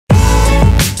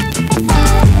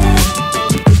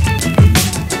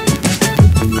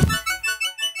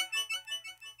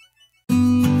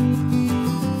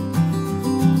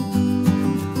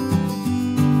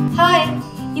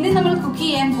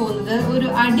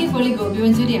അടിപൊളി ഗോബി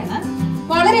മഞ്ചൂരിയാണ്.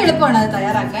 വളരെ എളുപ്പമാണ് അത്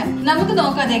തയ്യാറാക്കാൻ. നമുക്ക്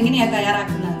നോക്കാം അത് എങ്ങനെയാണ്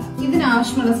തയ്യാറാക്കുന്നത്.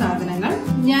 ഇതിനാവശ്യമുള്ള സാധനങ്ങൾ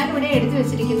ഞാനിവിടെ എടുത്തു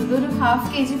വെച്ചിരിക്കുന്നത് ഒരു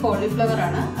 1/2 kg കോളിഫ്ലവർ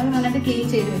ആണ്. അത് നന്നായിട്ട് ക്ലീൻ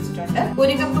ചെയ്ത് വെച്ചിട്ടുണ്ട്.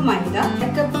 1 കപ്പ് മൈദ,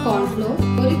 1 കപ്പ് കോൺഫ്ലോർ,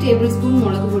 1 ടേബിൾ സ്പൂൺ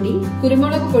മുളക് പൊടി,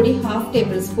 കുരുമുളക് പൊടി 1/2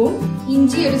 ടേബിൾ സ്പൂൺ,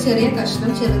 ഇഞ്ചി ഒരു ചെറിയ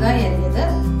കഷ്ണം ചെറുതായി അരിഞ്ഞത്,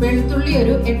 വെളുത്തുള്ളി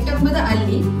ഒരു 8-9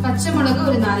 അല്ലി, പച്ചമുളക്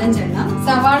ഒരു 4-5 എണ്ണം,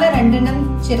 സവാള 2 എണ്ണം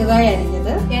ചെറുതായി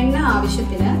അരിഞ്ഞത്, എണ്ണ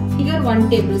ആവശ്യത്തിന്, വിനെഗർ 1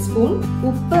 ടേബിൾ സ്പൂൺ,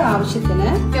 ഉപ്പ് ആവശ്യത്തിന്,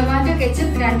 tomato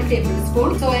ketchup 2 table spoon,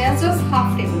 soya sauce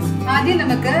 1/2 table spoon. ആദ്യം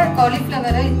നമുക്ക്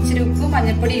കോളിഫ്ലവർ ഇച്ചിരി ഉപ്പും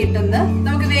മഞ്ഞപ്പൊടി ഇട്ടൊന്ന്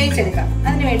നമുക്ക് വേവിച്ചെടുക്കാം.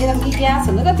 അതിനുവേണ്ടി നമുക്ക് ഈ ഗ്യാസ്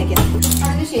ഒന്ന് കത്തിക്കാം.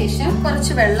 അതിനുശേഷം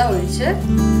കുറച്ച് വെള്ളം ഒഴിച്ച്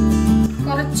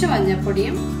കുറച്ച്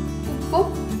മഞ്ഞപ്പൊടിയും ഉപ്പും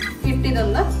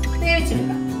ഇട്ടിതൊന്ന്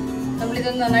വേവിച്ചെടുക്കാം.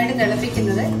 നമ്മളിതൊന്ന് നന്നായിട്ട്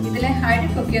തിളപ്പിക്കുന്നത് ഇതിലെ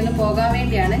അഴുക്കൊക്കെ ഒന്ന് പോകാൻ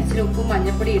വേണ്ടിയാണ്. ഇച്ചിരി ഉപ്പും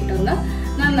മഞ്ഞപ്പൊടി ഇട്ടൊന്ന്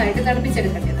നന്നായിട്ട്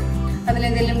തിളപ്പിച്ചെടുക്കേണ്ടത്.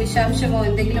 അതിലെന്തെങ്കിലും വിഷാംശമോ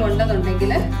എന്തെങ്കിലും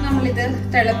ഉണ്ടെന്നുണ്ടെങ്കിൽ നമ്മളിത്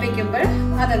തിളപ്പിക്കുമ്പോൾ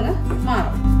അതങ്ങ്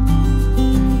മാറും.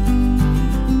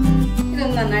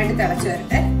 ഇതൊന്ന് നന്നായിട്ട് തിളച്ചു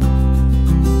വരട്ടെ.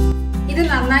 ഇത്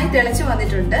നന്നായി തിളച്ചു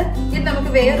വന്നിട്ടുണ്ട്. ഇത്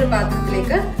നമുക്ക് വേറൊരു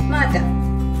പാത്രത്തിലേക്ക് മാറ്റാം.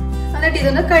 എന്നിട്ട്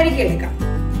ഇതൊന്ന് കഴുകിയെടുക്കാം.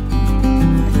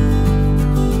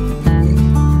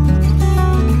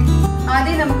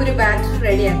 ആദ്യം നമുക്കൊരു ബാറ്റർ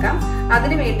റെഡിയാക്കാം.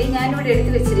 അതിനുവേണ്ടി ഞാനിവിടെ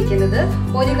എടുത്തു വെച്ചിരിക്കുന്നത്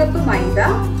 1 കപ്പ് മൈദ,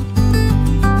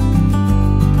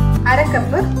 1/2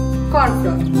 കപ്പ്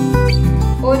കോൺഫ്ലോർ,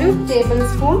 1 ടേബിൾ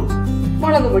സ്പൂൺ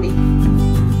മുളക് പൊടി,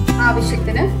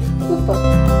 ആവശ്യത്തിന് ഉപ്പ്.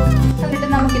 എന്നിട്ട്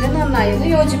നമുക്കിത് നന്നായി ഒന്ന്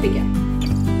യോജിപ്പിക്കാം.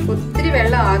 ഒത്തിരി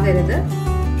വെള്ളം ആകരുത്,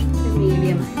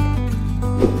 മീഡിയം ആയിട്ട്.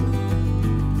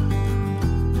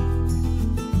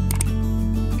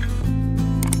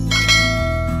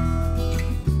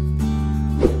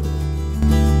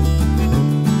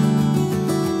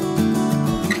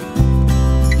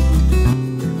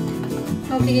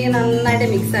 നോക്കിക്കേ, നന്നായിട്ട്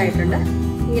മിക്സ് ആയിട്ടുണ്ട്.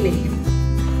 ഇങ്ങനെ ഇരിക്കും.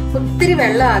 ഒത്തിരി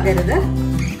വെള്ളം ആകരുത്,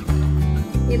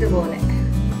 ഇതുപോലെ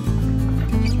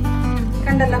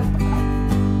കണ്ടല്ലോ.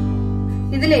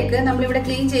 ഇതിലേക്ക് നമ്മളിവിടെ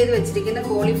ക്ലീൻ ചെയ്ത് വെച്ചിരിക്കുന്ന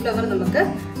കോളിഫ്ലവർ നമുക്ക്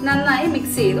നന്നായി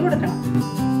മിക്സ് ചെയ്ത് കൊടുക്കണം.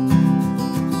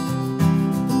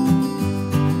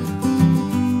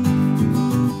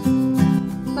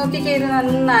 നോക്കിക്കേ, ഇത്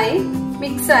നന്നായി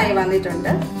മിക്സ് ആയി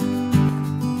വന്നിട്ടുണ്ട്.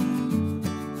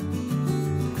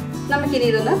 നമുക്കിനി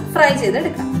ഇതൊന്ന് ഫ്രൈ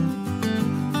ചെയ്തെടുക്കാം.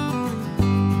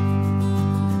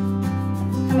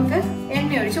 നമുക്ക്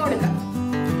എണ്ണ ഒഴിച്ച് കൊടുക്കാം.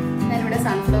 ഞാനിവിടെ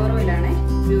സൺഫ്ലവർ ഓയിലാണ്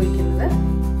ഉപയോഗിക്കുന്നത്.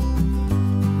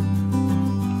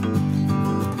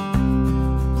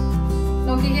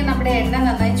 നോക്കിക്കേ, നമ്മുടെ എണ്ണ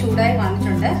നന്നായി ചൂടായി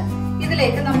വന്നിട്ടുണ്ട്.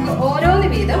 ഇതിലേക്ക് നമുക്ക് ഓരോന്ന്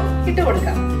വീതം ഇട്ട്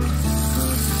കൊടുക്കാം.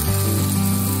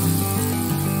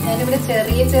 ഞാനിവിടെ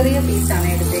ചെറിയ ചെറിയ പീസാണ്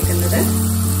എടുത്തേക്കുന്നത്.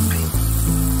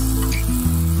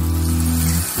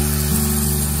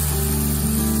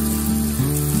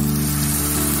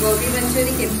 ഗോബി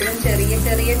മഞ്ചൂരിക്ക് എപ്പോഴും ചെറിയ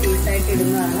ചെറിയ പീസായിട്ട്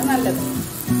ഇടുന്നതാണ് നല്ലത്.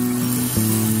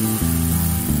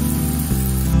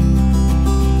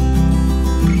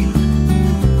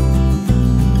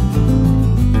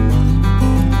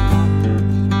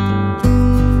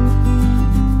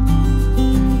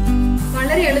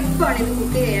 വളരെ എളുപ്പമാണ് ഇത്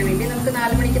കുക്ക് ചെയ്യാൻ വേണ്ടി. നമുക്ക്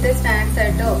 4 മണിക്കത്തെ സ്നാക്സ്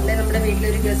ആയിട്ടോ അല്ലെങ്കിൽ നമ്മുടെ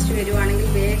വീട്ടിലൊരു ഗസ്റ്റ് വരുവാണെങ്കിൽ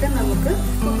വേഗം നമുക്ക്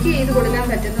കുക്ക് ചെയ്ത് കൊടുക്കാൻ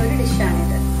പറ്റുന്ന ഒരു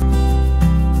ഡിഷാണിത്.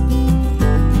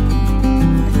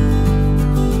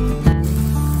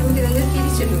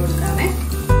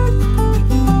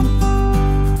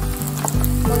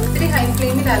 ഒത്തിരി ഹൈ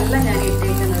ഫ്ലെയിമിലല്ല ഞാൻ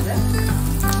ഇട്ടേക്കുന്നത്,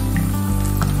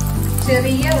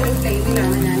 ചെറിയ ഒരു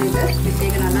ഫ്ലെയിമിലാണ് ഞാനിത്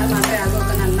ഇട്ടേക്കുന്നത്. എന്നാൽ മാത്രമേ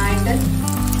അതൊക്കെ നന്നായിട്ട്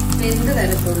വെന്ത്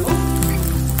തരത്തുള്ളൂ.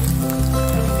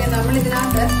 നമ്മൾ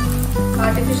ഇതിനകത്ത്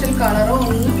ആർട്ടിഫിഷ്യൽ കളറോ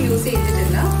ഒന്നും യൂസ്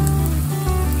ചെയ്തിട്ടില്ല.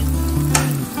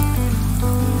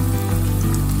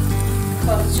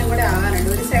 കുറച്ചും കൂടെ ആകാനുണ്ട്.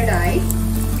 ഒരു സൈഡായി,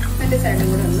 മറ്റേ സൈഡും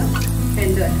കൂടെ ഒന്ന്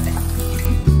വെന്ത് വരട്ടെ.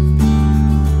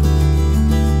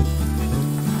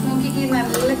 നോക്കിക്ക്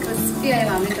നല്ല ക്രിസ്പി ആയി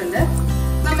വന്നിട്ടുണ്ട്.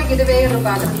 നമുക്കിത് വേറൊരു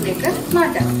പാത്രത്തിലേക്ക്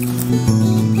മാറ്റാം.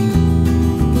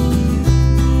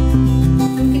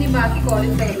 നമുക്കിനി ബാക്കി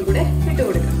കോളിഫ്ലവറും കൂടെ ഇട്ട്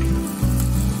കൊടുക്കാം.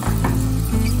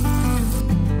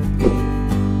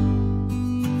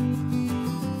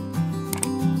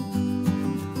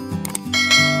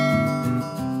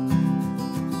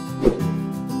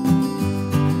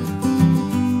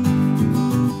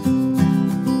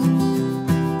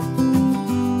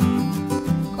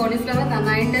 കോളിഫ്ലവർ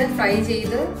നന്നായിട്ട് ഫ്രൈ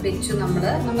ചെയ്ത് വെച്ചു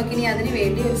നമുക്കിനി അതിന്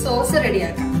വേണ്ടി ഒരു സോസ്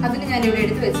റെഡിയാക്കാം. അതിന് ഞാൻ ഇവിടെ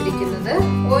എടുത്ത് വെച്ചിരിക്കുന്നത്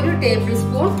 1 ടേബിൾ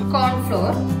സ്പൂൺ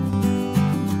കോൺഫ്ലോർ,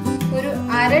 ഒരു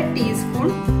 1/2 ടീസ്പൂൺ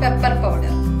പെപ്പർ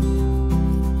പൗഡർ,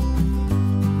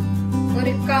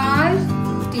 ഒരു 1/4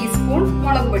 ടീസ്പൂൺ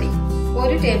മുളക് പൊടി,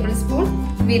 1 ടേബിൾ സ്പൂൺ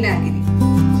വിനാഗിരി.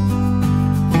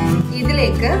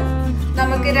 ഇതിലേക്ക്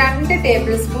നമുക്ക് 2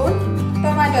 ടേബിൾ സ്പൂൺ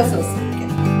ടൊമാറ്റോ സോസ്.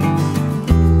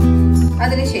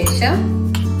 അതിനുശേഷം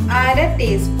 1/2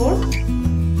 ടീസ്പൂൺ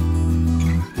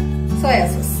സോയാ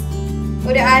സോസ്,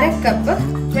 ഒരു 1/2 കപ്പ്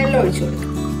വെള്ളം ഒഴിച്ചു കൊടുക്കും.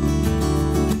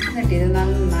 എന്നിട്ട് ഇത്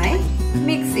നന്നായി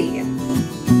മിക്സ് ചെയ്യാം.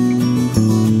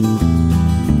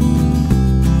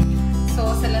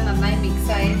 സോസ് എല്ലാം നന്നായി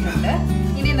മിക്സ് ആയിട്ടുണ്ട്.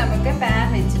 ഇനി നമുക്ക് പാൻ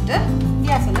വെച്ചിട്ട്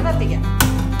ഗ്യാസ് ഒന്ന് കത്തിക്കാം.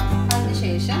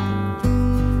 അതിനുശേഷം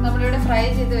നമ്മളിവിടെ ഫ്രൈ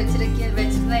ചെയ്ത്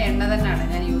വെച്ചിരുന്ന എണ്ണ തന്നെയാണ്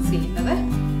ഞാൻ യൂസ് ചെയ്യുന്നത്.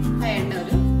 ആ എണ്ണ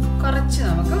കുറച്ച്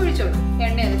നമുക്ക് ഒഴിച്ചു കൊടുക്കും.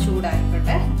 എണ്ണ ഒന്ന്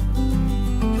ചൂടായിക്കോട്ടെ.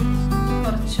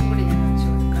 കുറച്ചും കൂടി ഞാൻ ഒഴിച്ചു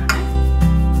കൊടുക്കുകയാണ്.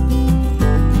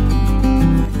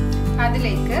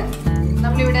 അതിലേക്ക്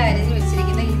നമ്മളിവിടെ അരിഞ്ഞു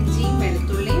വെച്ചിരിക്കുന്ന ഇഞ്ചിയും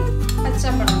വെളുത്തുള്ളിയും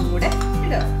പച്ചമുളകും കൂടെ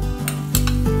ഇടുക.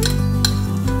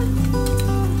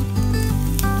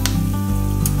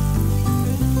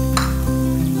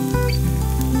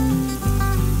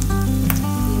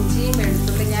 ഇഞ്ചിയും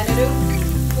വെളുത്തുള്ളി ഞാനൊരു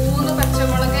 3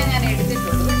 പച്ചമുളക് ഞാൻ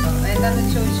എടുത്തിട്ടുള്ളൂ കേട്ടോ. എന്താണെന്ന്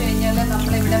ചോദിച്ചു കഴിഞ്ഞാൽ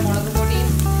നമ്മളിവിടെ മുളക് പൊടിയും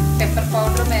പെപ്പർ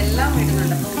പൗഡറും എല്ലാം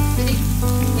ഇടുന്നുണ്ട്. അപ്പോൾ ഒത്തിരി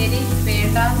എരി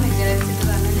വേണ്ടാന്ന് വിചാരിച്ചിട്ട്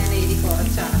തന്നെ ഞാൻ എരി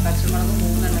കുറച്ചാണ് പച്ചമുളക്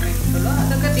 3 എണ്ണം ഇട്ടിട്ടുള്ളൂ.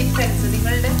 അതൊക്കെ ഡിഫറൻസ്,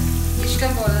 നിങ്ങളുടെ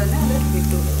ഇഷ്ടം പോലെ തന്നെ അത്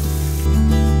ഇട്ടുള്ളൂ.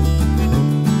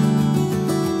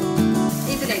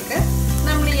 ഇതിലേക്ക്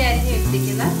നമ്മൾ ഈ അരിഞ്ഞ്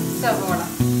വെച്ചിരിക്കുന്ന സവോള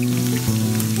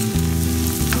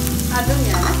അതും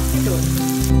ഞാൻ ഇട്ട് കൊടുക്കും.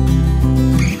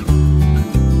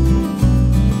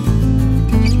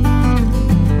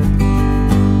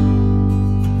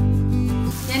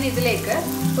 ഞാൻ ഇതിലേക്ക്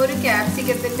ഒരു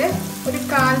ക്യാപ്സിക്കത്തിന്റെ ഒരു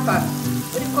 1/4 ഭാഗം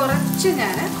കുറച്ച്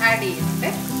ഞാൻ ആഡ് ചെയ്യുന്നുണ്ട്.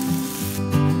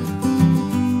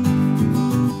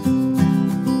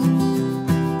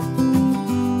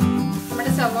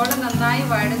 നമ്മുടെ സവോള നന്നായി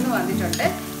വഴന്നു വന്നിട്ടുണ്ട്.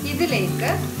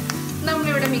 ഇതിലേക്ക്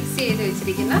നമ്മളിവിടെ മിക്സ് ചെയ്ത്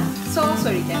വെച്ചിരിക്കുന്ന സോസ്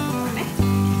ഒഴിക്കാൻ പോവാണേ.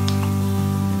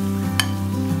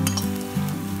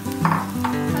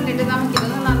 എന്നിട്ട്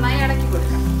നമുക്കിതൊന്ന് നന്നായി ഇളക്കി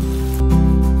കൊടുക്കാം.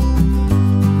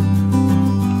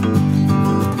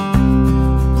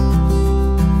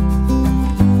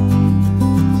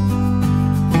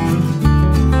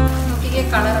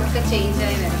 കളറൊക്കെ ചേഞ്ച്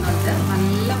ആയി വരുന്നുണ്ട്.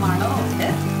 നല്ല മണമുണ്ട്.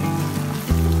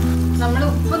 നമ്മൾ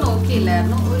ഉപ്പ്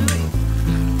നോക്കിയില്ലായിരുന്നു.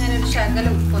 ഞാനൊരു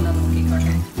ശകലം ഉപ്പൊന്ന്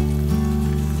നോക്കിക്കോട്ടെ.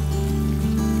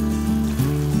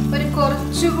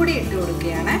 കുറച്ചുകൂടി ഇട്ട്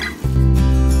കൊടുക്കുകയാണ്.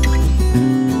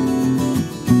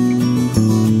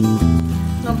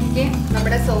 നോക്കിക്കേ,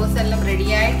 നമ്മുടെ സോസ് എല്ലാം റെഡി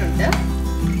ആയിട്ടുണ്ട്.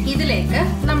 ഇതിലേക്ക്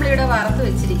നമ്മളിവിടെ വറുത്ത്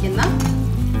വെച്ചിരിക്കുന്ന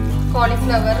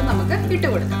കോളിഫ്ലവർ നമുക്ക് ഇട്ട്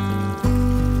കൊടുക്കാം.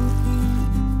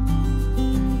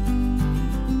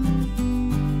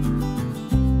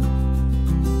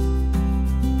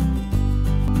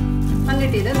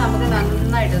 എന്നിട്ട് ഇത് നമുക്ക്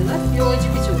നന്നായിട്ടൊന്ന്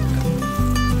യോജിപ്പിച്ചു കൊടുക്കാം.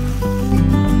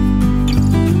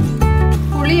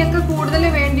 പുളിയൊക്കെ കൂടുതൽ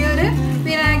വേണ്ടിയൊരു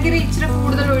വിനാഗിരി ഇച്ചിരി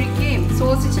കൂടുതൽ ഒഴിക്കുകയും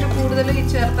സോസ് ഇച്ചിരി കൂടുതൽ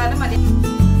ചേർത്താലും മതി.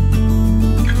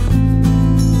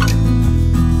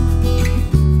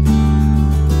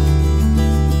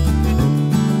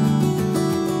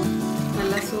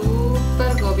 നല്ല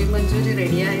സൂപ്പർ ഗോബി മഞ്ചൂരി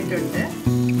റെഡി ആയിട്ടുണ്ട്.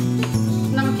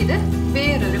 നമുക്കിത്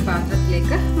വേറൊരു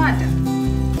പാത്രത്തിലേക്ക് മാറ്റാം.